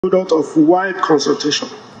product of wide consultation.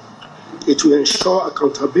 It will ensure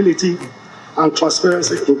accountability and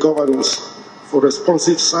transparency in governance for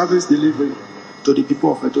responsive service delivery to the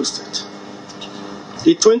people of Edo State.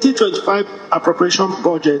 The 2025 appropriation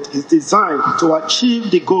budget is designed to achieve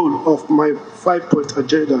the goal of my 5-point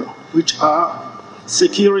agenda, which are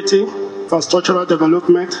security, infrastructural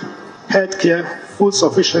development, healthcare, food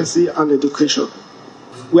sufficiency, and education.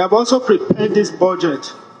 We have also prepared this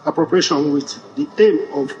budget appropriation with the aim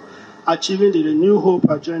of achieving the Renew Hope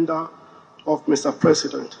agenda of Mr.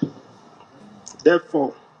 President.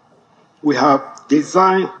 Therefore, we have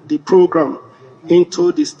designed the program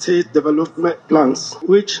into the state development plans,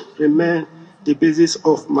 which remain the basis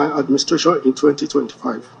of my administration in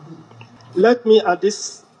 2025. Let me at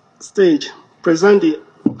this stage present the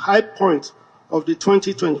high point of the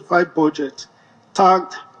 2025 budget,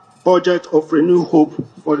 tagged Budget of Renew Hope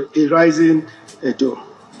for a Rising Edo.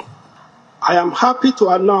 I am happy to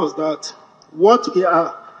announce that what we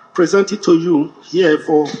are presenting to you here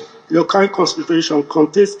for your kind consideration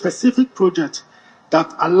contains specific projects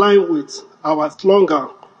that align with our slogan,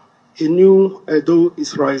 A New Edo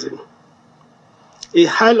is Rising. A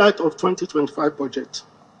highlight of 2025 budget.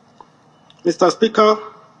 Mr. Speaker,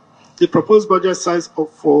 the proposed budget size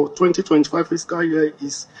for 2025 fiscal year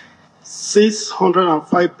is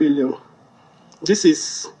 605 billion. This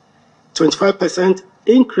is 25%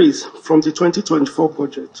 increase from the 2024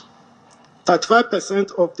 budget.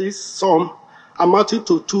 35% of this sum, amounting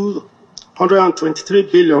to 223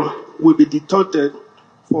 billion, will be deducted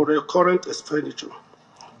for recurrent expenditure,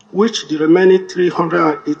 which the remaining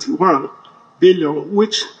 381 billion,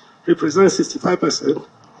 which represents 65%,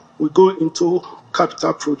 will go into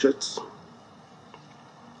capital projects.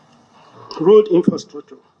 Road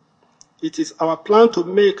infrastructure. It is our plan to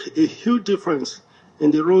make a huge difference in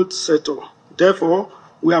the road sector. Therefore,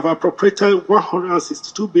 we have appropriated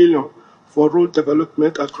 162 billion for road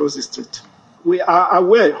development across the state. We are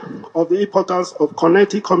aware of the importance of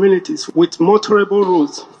connecting communities with motorable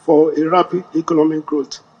roads for a rapid economic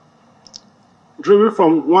growth. Driven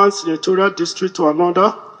from one senatorial district to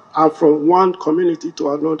another and from one community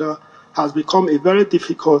to another has become very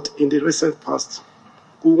difficult in the recent past.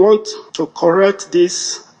 We want to correct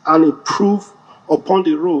this and improve upon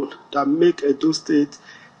the road that make Edo State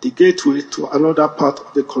the gateway to another part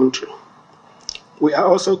of the country. We are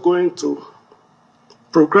also going to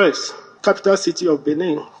progress capital city of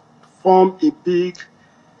Benin, form a big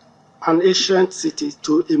and ancient city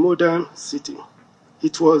to a modern city.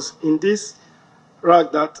 It was in this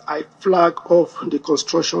rag that I flagged off the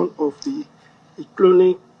construction of the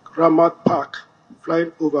iconic Ramat Park,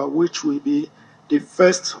 flying over, which will be the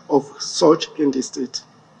first of such in the state.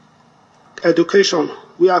 Education.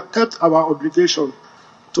 We have kept our obligation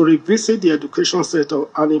to revisit the education sector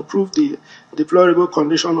and improve the deplorable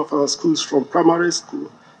condition of our schools from primary school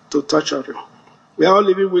to tertiary. We are all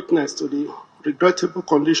living witness to the regrettable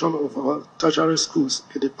condition of our tertiary schools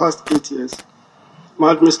in the past 8 years.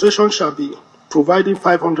 My administration shall be providing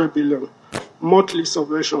 500 billion monthly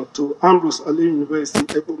subvention to Ambrose Ali University,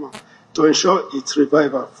 Eboma, to ensure its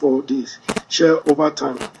revival for the share over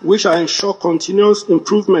time, which shall ensure continuous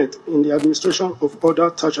improvement in the administration of other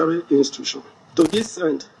tertiary institutions. To this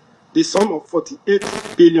end, the sum of 48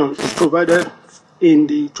 billion is provided in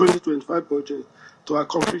the 2025 budget to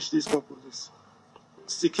accomplish these purposes.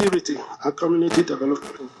 Security and community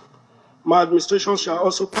development. My administration shall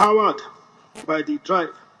also be powered by the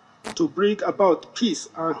drive to bring about peace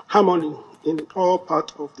and harmony in all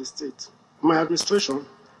parts of the state. My administration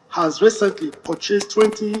has recently purchased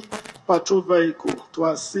 20 patrol vehicles to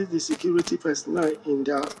assist the security personnel in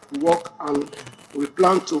their work, and we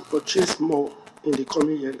plan to purchase more in the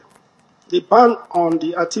coming year. The ban on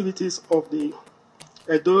the activities of the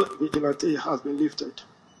Edo Vigilante has been lifted.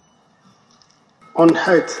 On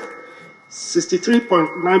health,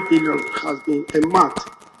 63.9 billion has been earmarked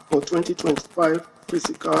for 2025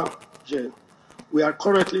 fiscal year. We are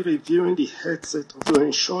currently reviewing the health sector to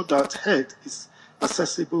ensure that health is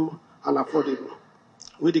accessible and affordable.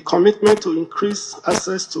 With the commitment to increase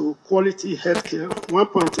access to quality health care,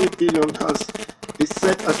 1.8 billion has been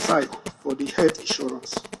set aside for the health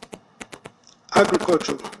insurance.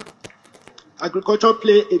 Agriculture. Agriculture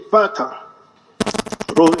plays a vital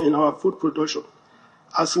role in our food production,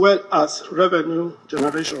 as well as revenue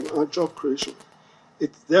generation and job creation.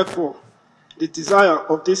 It's therefore the desire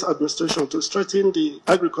of this administration to strengthen the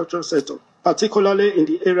agricultural sector, particularly in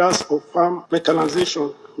the areas of farm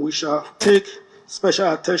mechanization. We shall take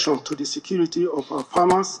special attention to the security of our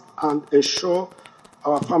farmers and ensure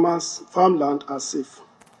our farmers' farmland are safe.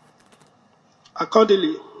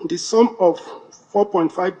 Accordingly, the sum of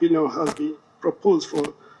 4.5 billion has been proposed for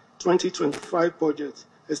 2025 budget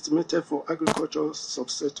estimated for agricultural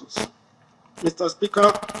subsectors. Mr.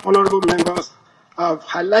 Speaker, honorable members, I have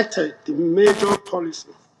highlighted the major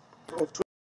policy of